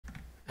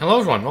Hello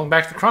everyone, welcome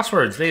back to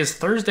Crosswords. Today is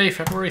Thursday,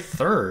 February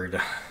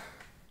 3rd.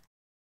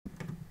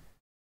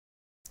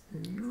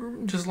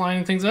 Just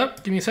lining things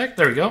up. Give me a sec.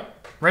 There we go.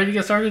 Ready to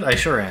get started? I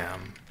sure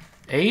am.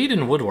 Aid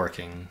in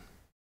woodworking.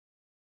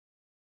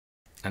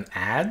 An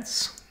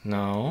adze?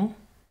 No.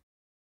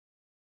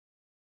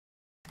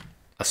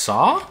 A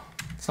saw?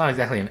 It's not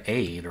exactly an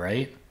aid,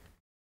 right?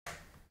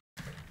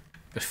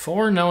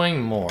 Before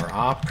knowing more,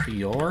 a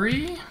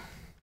priori?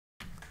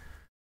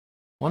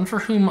 One for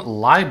whom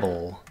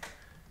libel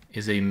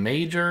is a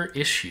major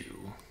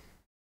issue.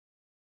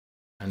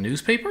 A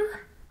newspaper?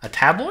 A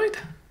tabloid?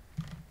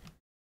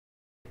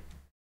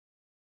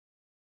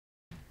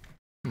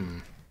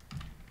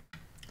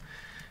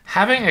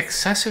 Having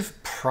excessive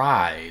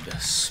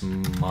pride.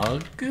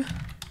 Smug?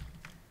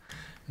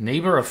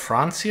 Neighbor of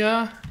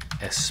Francia?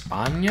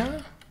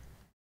 España?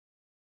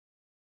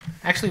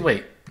 Actually,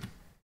 wait.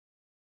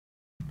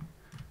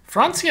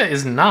 Francia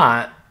is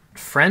not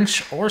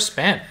French or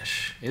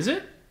Spanish, is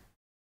it?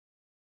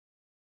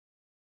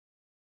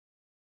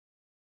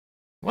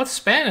 What's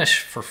Spanish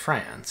for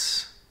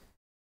France?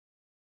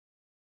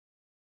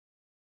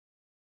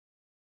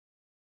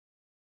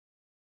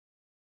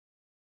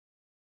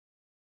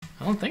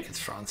 I don't think it's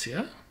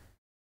Francia.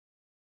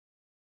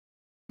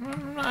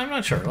 I'm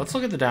not sure. Let's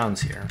look at the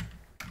downs here.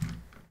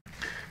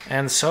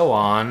 And so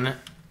on,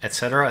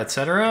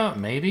 etc.,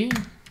 maybe?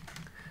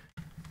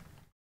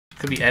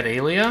 Could be et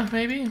alia,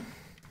 maybe?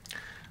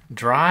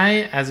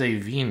 Dry as a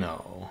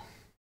vino.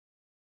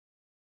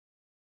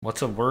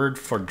 What's a word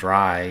for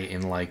dry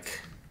in,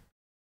 like...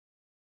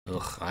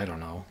 Ugh, I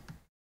don't know.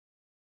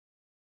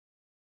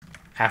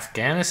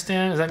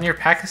 Afghanistan? Is that near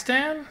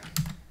Pakistan?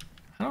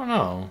 I don't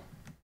know.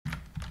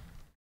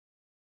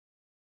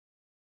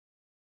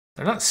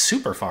 They're not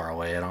super far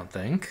away, I don't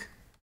think.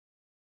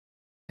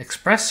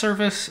 Express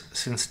service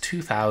since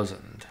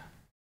 2000.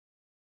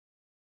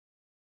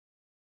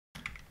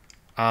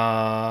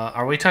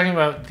 Are we talking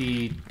about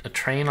a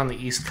train on the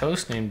East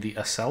Coast named the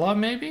Acela,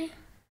 maybe?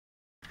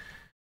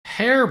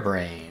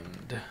 Harebrained.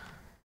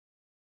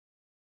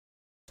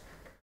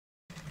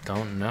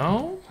 Don't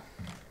know.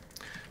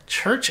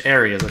 Church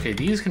areas. Okay,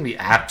 these can be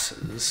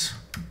apses.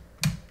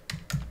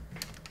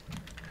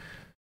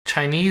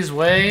 Chinese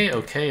way.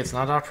 Okay, it's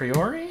not a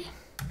priori.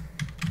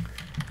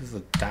 This is the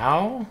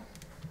Tao.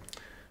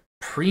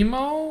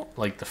 Primo,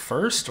 like the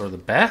first or the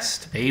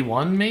best.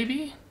 A1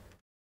 maybe.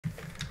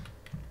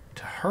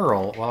 To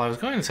hurl. Well, I was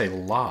going to say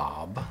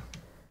lob.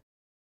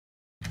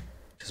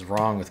 Which is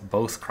wrong with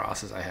both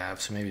crosses I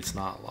have, so maybe it's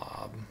not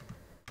lob.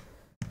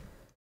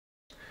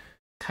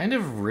 Kind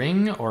of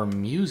ring or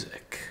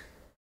music?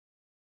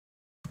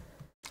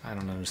 I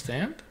don't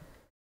understand.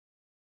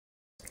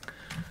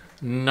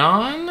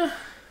 Non-union.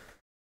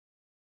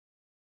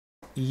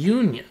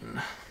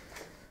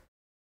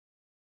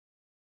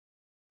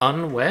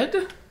 Unwed?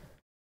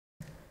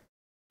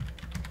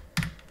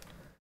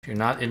 If you're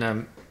not in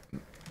a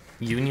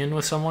union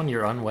with someone,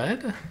 you're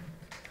unwed?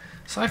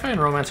 Sci-fi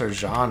and romance are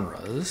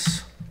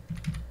genres.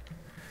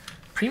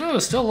 Primo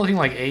is still looking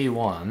like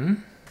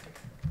A1.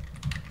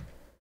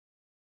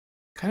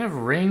 Kind of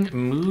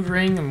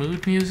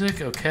mood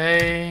music,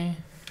 okay.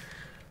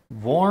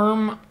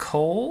 Warm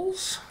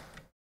coals?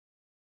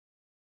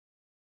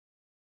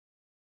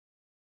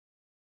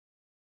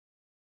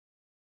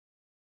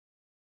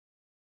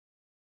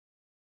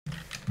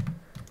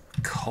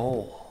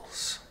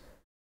 Coals.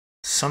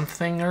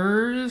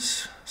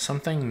 Somethingers?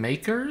 Something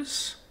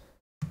makers?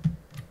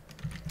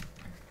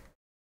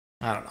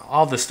 I don't know.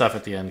 All this stuff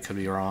at the end could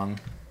be wrong.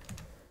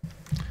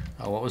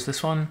 Oh, what was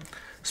this one?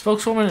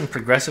 Spokeswoman in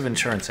progressive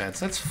insurance ads.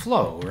 That's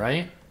Flo,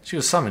 right? She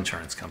was some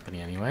insurance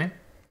company anyway.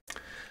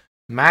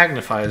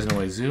 Magnifies in a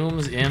way.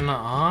 Zooms in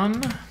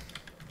on.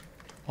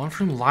 One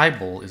from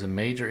libel is a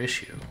major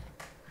issue.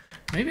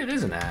 Maybe it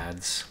is an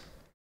ads.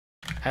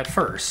 At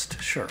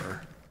first,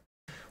 sure.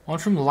 One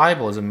from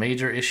libel is a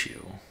major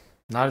issue.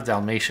 Not a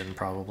Dalmatian,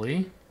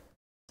 probably.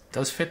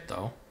 Does fit,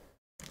 though.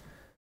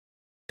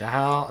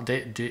 Don't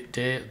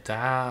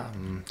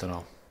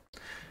know.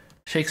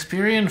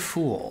 Shakespearean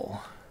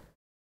fool.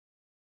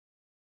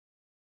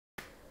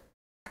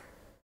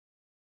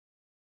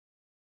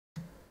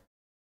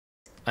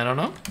 I don't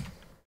know.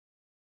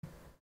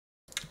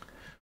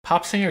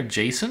 Pop singer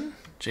Jason?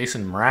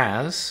 Jason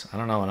Mraz. I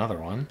don't know another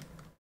one.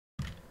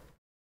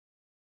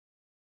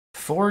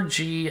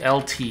 4G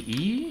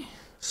LTE?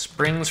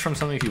 Springs from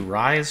something you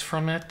rise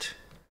from it.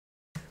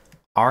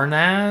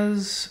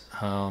 Arnaz?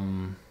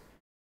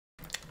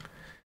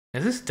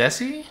 Is this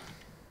Desi?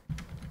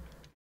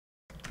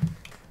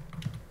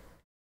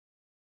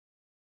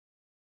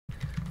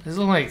 This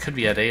looks like it could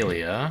be et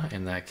alia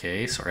in that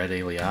case, or et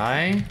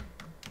alii.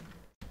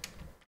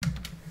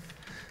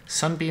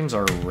 Sunbeams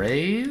are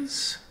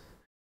rays.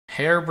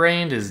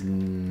 Harebrained is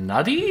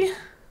nutty.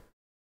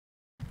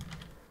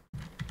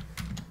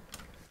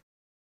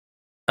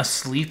 A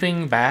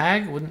sleeping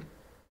bag? Wouldn't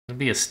it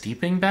be a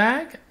steeping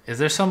bag? Is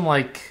there some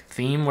like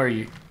theme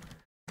where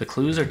the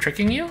clues are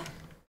tricking you?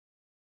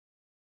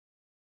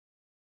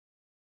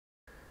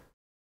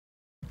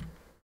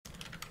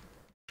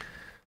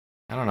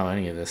 I don't know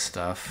any of this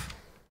stuff.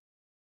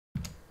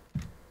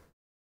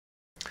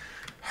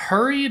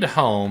 Hurried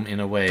home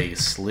in a way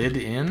slid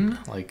in,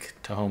 like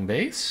to home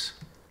base.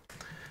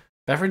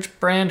 Beverage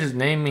brand whose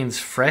name means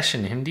fresh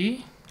in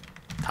Hindi.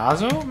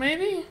 Tazo,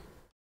 maybe?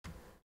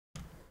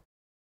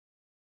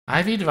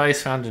 IV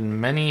device found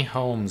in many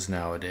homes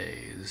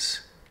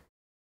nowadays.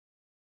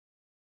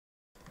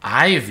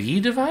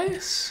 IV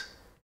device?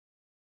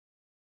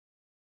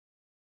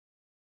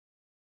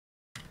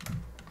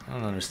 I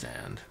don't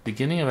understand.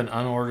 Beginning of an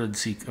ordered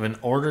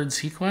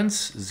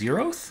sequence?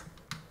 Zeroth?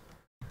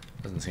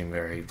 Doesn't seem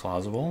very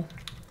plausible.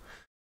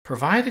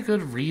 Provide a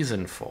good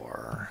reason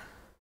for.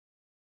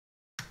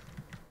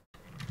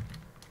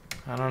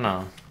 I don't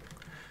know.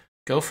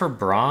 Go for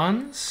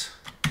bronze.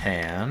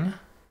 Tan.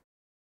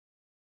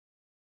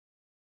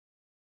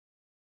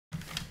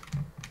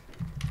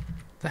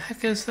 The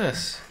heck is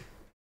this?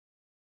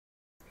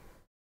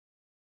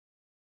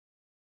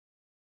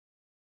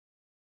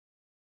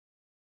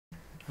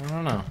 I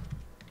don't know.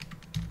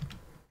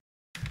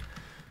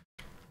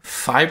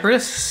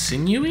 Fibrous,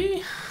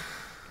 sinewy?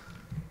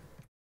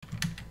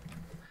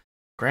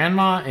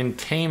 Grandma in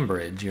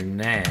Cambridge, your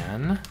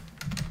nan.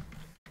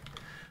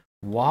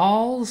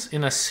 Walls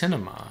in a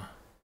cinema.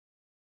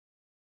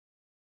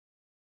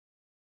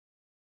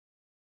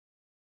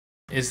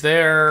 Is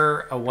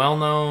there a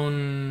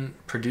well-known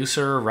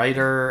producer,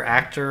 writer,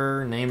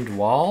 actor named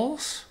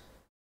Walls?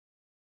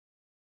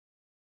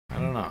 I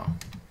don't know.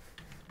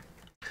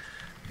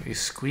 Maybe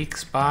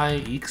squeaks by,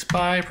 eeks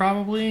by,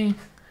 probably.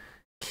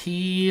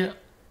 Key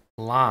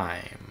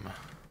lime.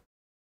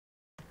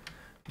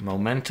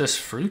 Momentous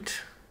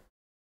fruit.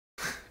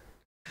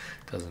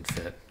 Doesn't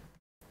fit.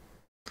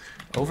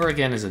 Over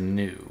again is a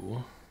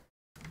new.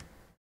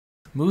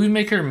 Movie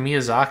maker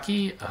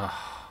Miyazaki. Ugh.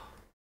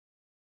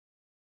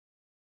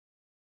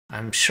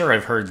 I'm sure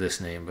I've heard this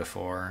name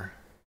before.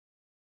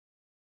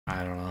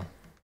 I don't know.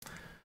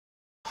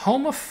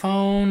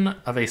 Homophone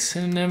of a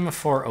synonym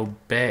for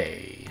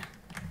obey.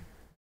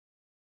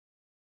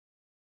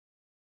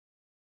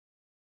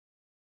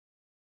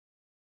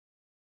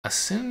 A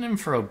synonym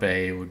for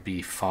obey would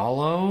be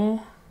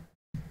follow.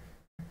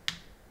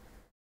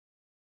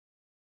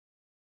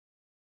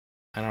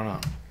 I don't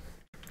know.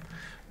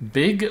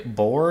 Big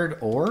board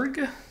org?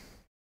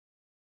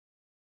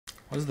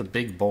 What is the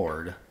big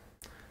board?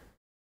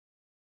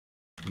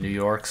 New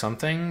York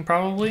something,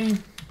 probably?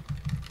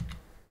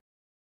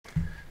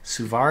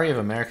 Suvari of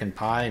American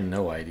Pie,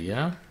 no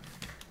idea.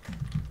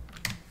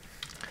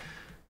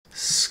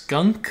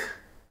 Skunk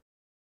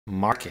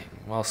marking.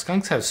 Well,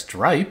 skunks have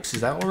stripes.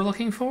 Is that what we're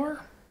looking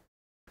for?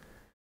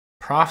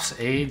 Profs,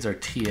 aides, or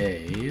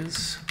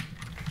TAs.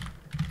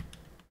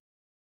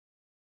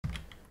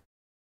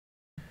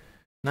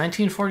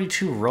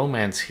 1942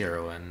 romance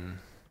heroine.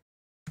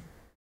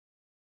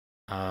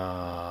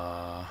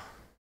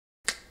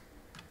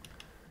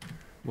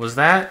 Was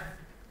that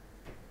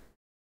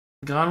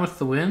Gone with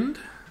the Wind?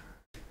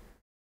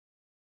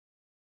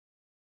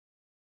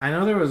 I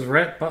know there was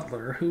Rhett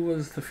Butler. Who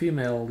was the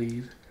female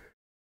lead?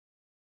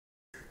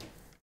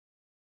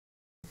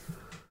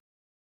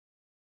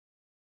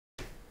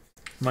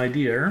 My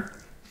dear.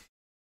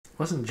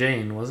 Wasn't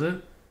Jane, was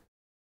it?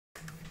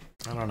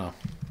 I don't know.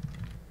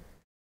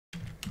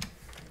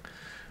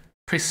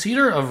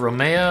 Preceder of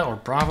Romeo or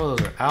Bravo,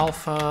 those are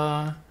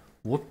Alpha.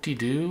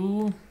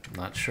 Whoop-de-doo.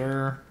 Not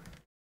sure.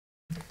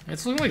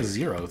 It's looking like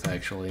Zeroth,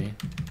 actually.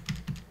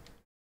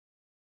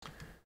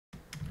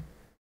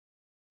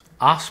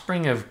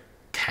 Offspring of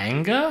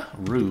Kanga?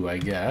 Rue, I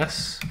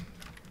guess.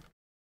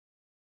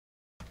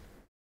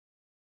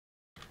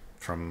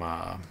 From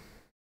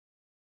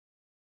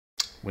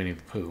Winnie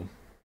the Pooh.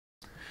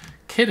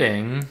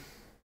 Kidding.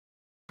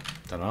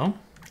 Don't know.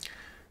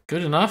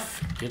 Good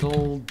enough.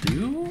 It'll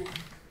do?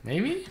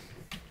 Maybe?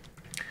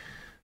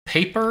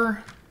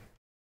 Paper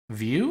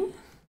view?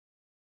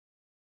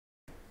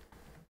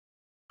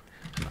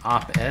 An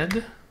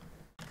op-ed?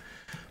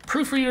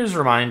 Proofreader's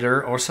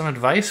reminder or some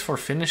advice for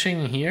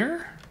finishing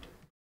here?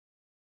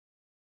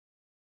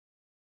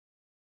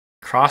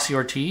 Cross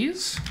your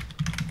T's?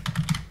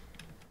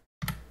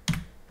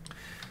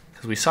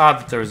 Because we saw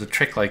that there was a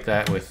trick like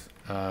that with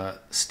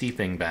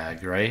steeping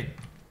bag, right?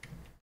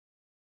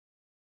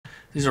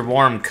 These are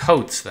warm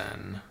coats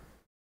then.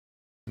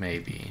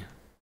 Maybe.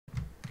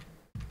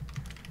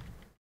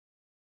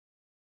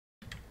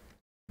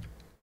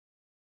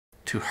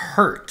 To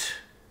hurt.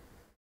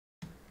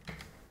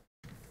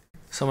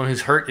 Someone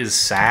who's hurt is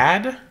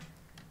sad.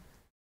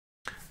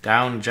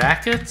 Down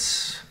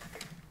jackets.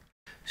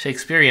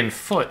 Shakespearean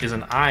foot is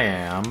an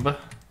iamb.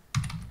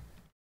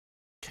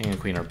 King and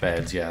queen are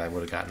beds. Yeah, I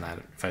would have gotten that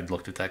if I'd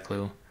looked at that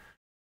clue.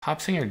 Pop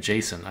singer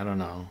Jason. I don't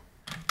know.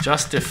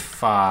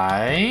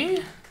 Justify.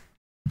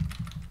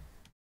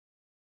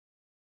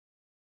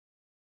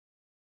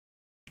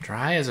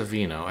 Dry as a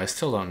vino. I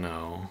still don't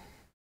know.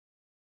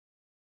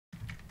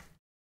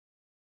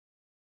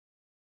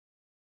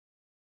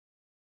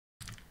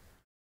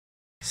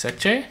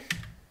 Seche?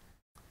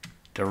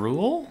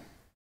 Derule?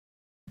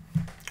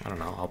 I don't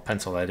know. I'll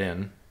pencil that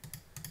in.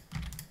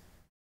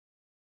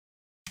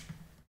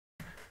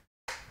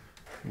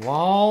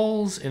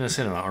 Walls in a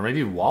cinema, or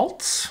maybe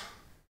waltz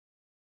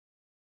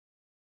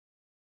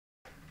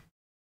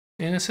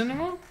in a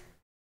cinema?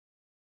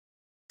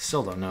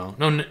 Still don't know.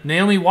 No,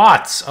 Naomi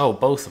Watts. Oh,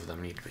 both of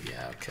them need to be.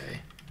 Yeah,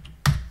 okay.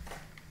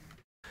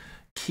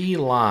 Key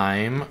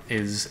lime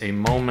is a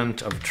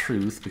moment of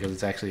truth because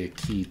it's actually a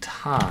key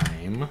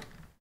time.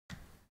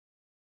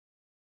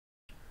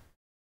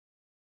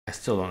 I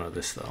still don't know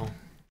this though.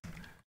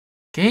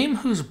 Game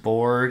whose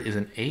board is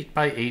an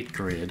 8x8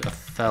 grid,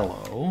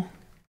 Othello.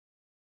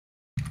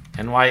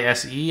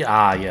 NYSE?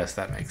 Ah, yes,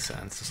 that makes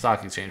sense. The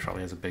stock exchange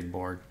probably has a big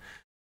board.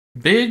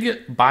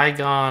 Big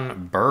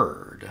bygone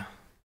bird.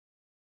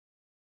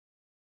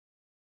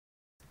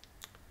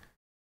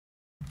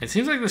 It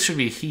seems like this should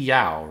be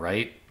Hiao,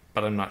 right?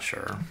 But I'm not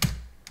sure.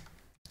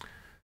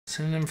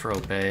 Synonym for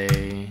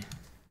obey.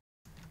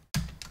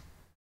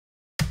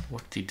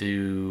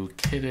 Whoop-de-doo.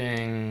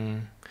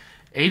 Kidding.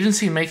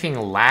 Agency making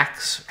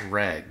lax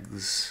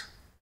regs.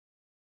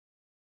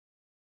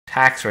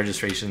 Tax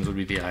registrations would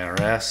be the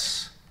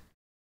IRS.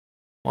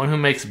 One who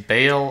makes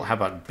bail. How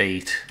about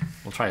bait?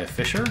 We'll try a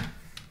fisher.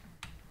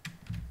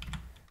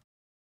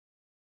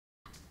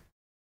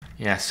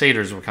 Yeah,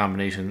 satyrs were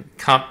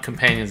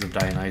companions of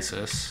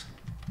Dionysus.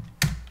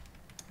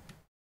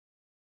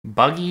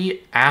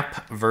 Buggy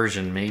app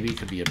version, maybe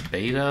could be a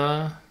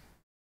beta.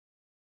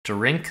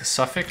 Drink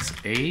suffix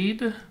aid.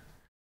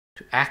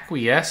 To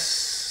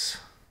acquiesce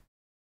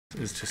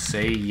is to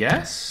say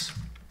yes.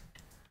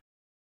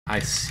 I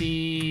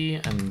see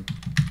and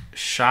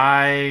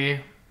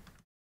shy.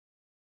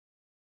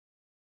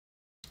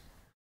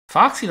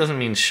 Foxy doesn't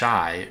mean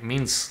shy, it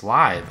means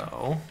sly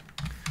though.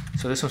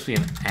 So this must be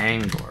an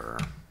angler.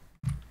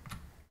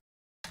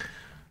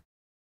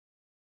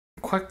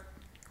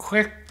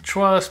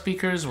 Quechua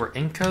speakers were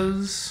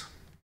Incas.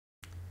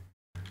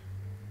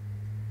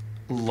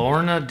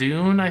 Lorna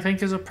Doone, I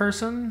think, is a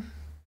person.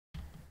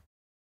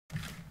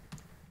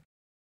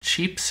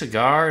 Cheap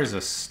cigar is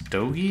a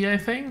stogie, I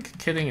think.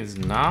 Kidding is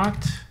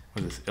not.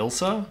 What is this,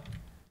 Ilsa?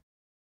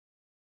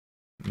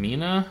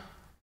 Mina?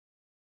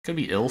 Could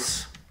be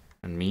Ilse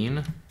and mean.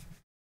 I'm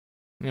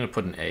gonna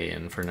put an A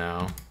in for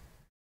now.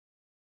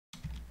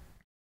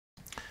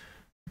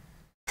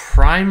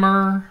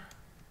 Primer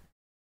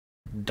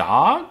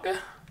dog?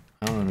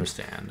 I don't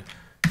understand.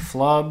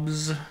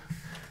 Flubs.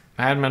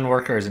 Madman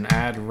worker is an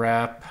ad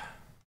rep.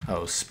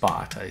 Oh,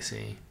 spot, I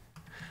see.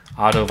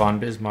 Otto von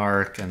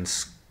Bismarck and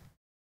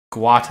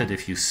squatted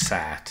if you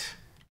sat.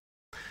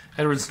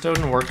 Edward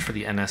Snowden worked for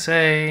the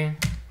NSA.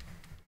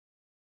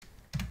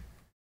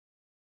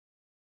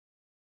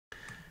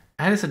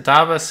 Addis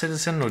Ababa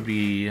citizen would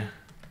be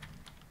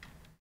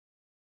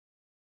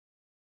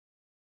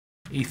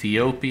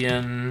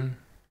Ethiopian.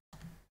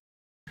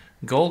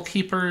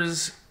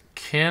 Goalkeeper's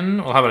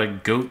kin. Well, how about a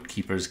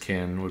goatkeeper's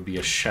kin would be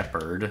a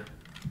shepherd.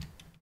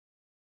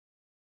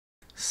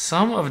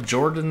 Some of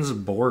Jordan's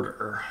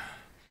border.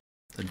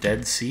 The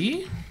Dead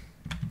Sea?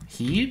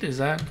 Heed? Is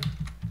that?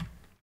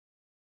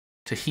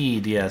 To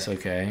heed, yes,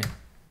 okay.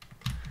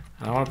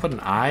 I want to put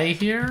an I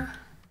here.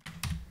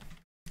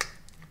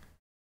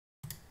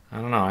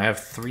 I don't know, I have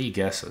 3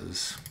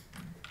 guesses.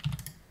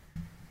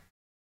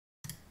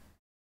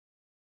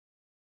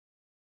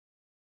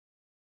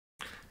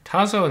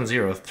 Tazo and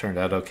Zeroth turned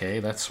out okay.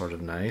 That's sort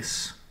of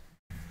nice.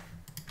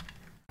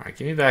 Alright,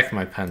 give me back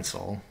my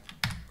pencil.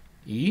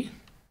 E?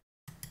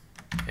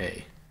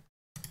 A.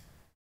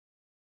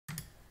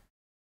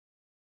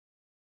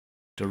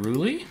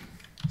 Daruli?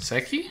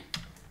 Seki?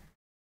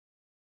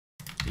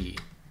 E.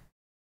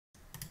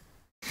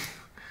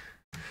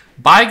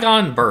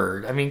 Bygone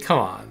bird. I mean, come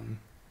on.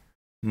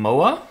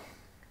 Moa?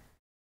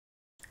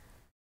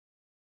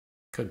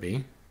 Could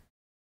be.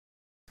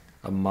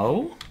 A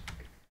Mo?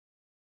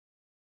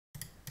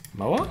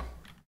 Moa?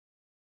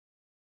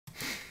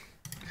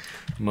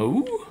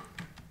 Moo?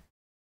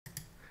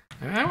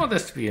 I want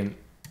this to be an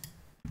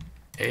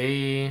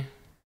A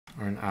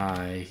or an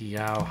I.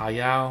 Hiao,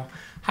 Hayao.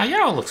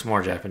 Hayao looks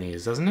more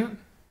Japanese, doesn't it?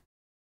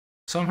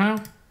 Somehow?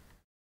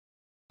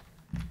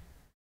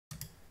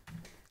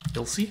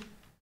 Ilse?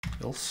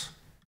 Ilse?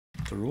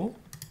 The rule?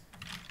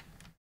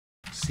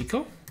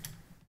 Siko?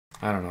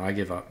 I don't know, I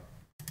give up.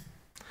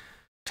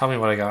 Tell me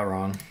what I got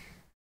wrong.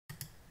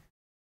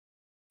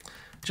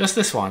 Just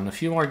this one, a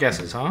few more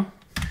guesses, huh?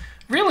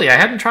 Really, I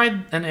hadn't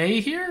tried an A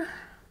here?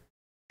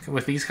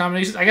 With these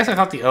combinations? I guess I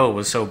thought the O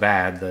was so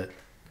bad that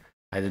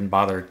I didn't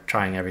bother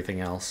trying everything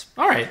else.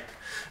 Alright,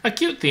 a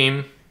cute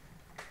theme.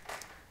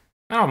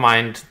 I don't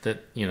mind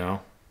that, you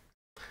know.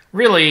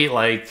 Really,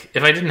 like,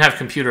 if I didn't have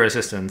computer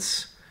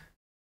assistance,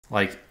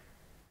 like,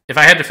 if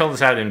I had to fill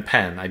this out in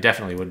pen, I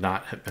definitely would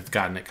not have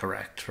gotten it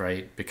correct,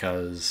 right?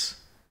 Because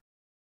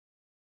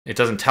it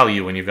doesn't tell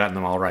you when you've gotten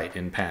them all right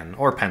in pen,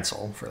 or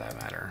pencil, for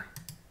that matter.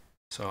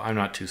 So I'm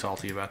not too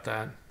salty about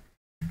that.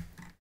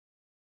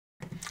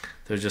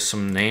 There's just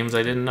some names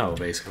I didn't know,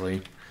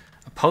 basically.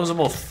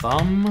 Opposable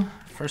thumb.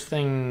 First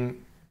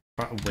thing,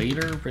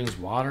 waiter brings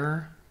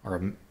water,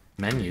 or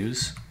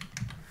menus.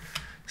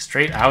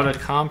 Straight out of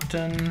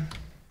Compton.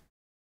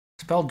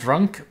 Spell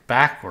drunk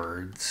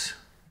backwards.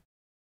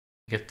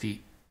 Get the...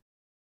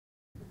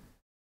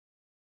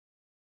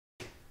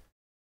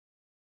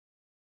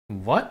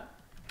 What?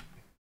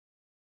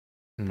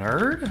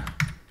 Nerd?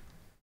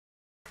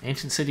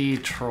 Ancient city,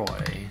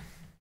 Troy.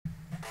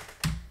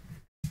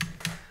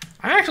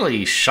 I'm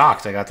actually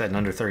shocked I got that in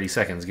under 30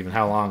 seconds, given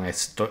how long I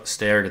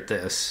stared at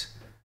this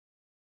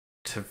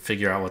to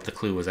figure out what the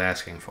clue was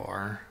asking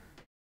for.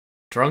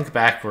 Drunk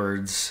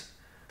backwards.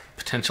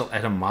 Potential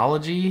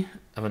etymology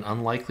of an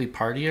unlikely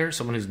partier.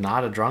 Someone who's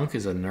not a drunk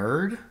is a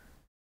nerd.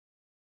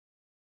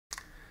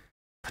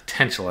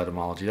 Potential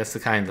etymology. That's the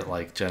kind that,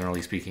 like,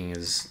 generally speaking,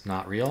 is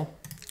not real.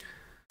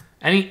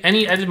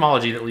 Any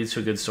etymology that leads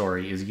to a good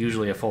story is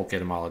usually a folk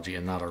etymology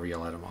and not a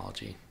real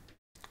etymology.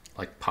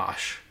 Like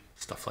posh.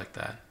 Stuff like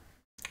that.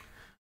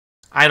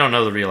 I don't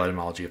know the real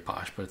etymology of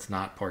posh, but it's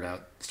not poured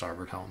out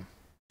starboard home.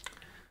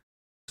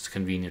 It's a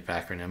convenient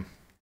acronym.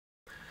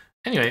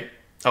 Anyway,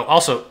 oh,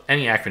 also,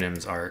 any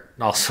acronyms are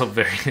also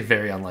very,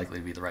 very unlikely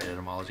to be the right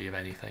etymology of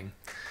anything.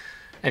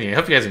 Anyway, I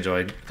hope you guys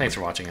enjoyed. Thanks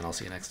for watching, and I'll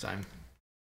see you next time.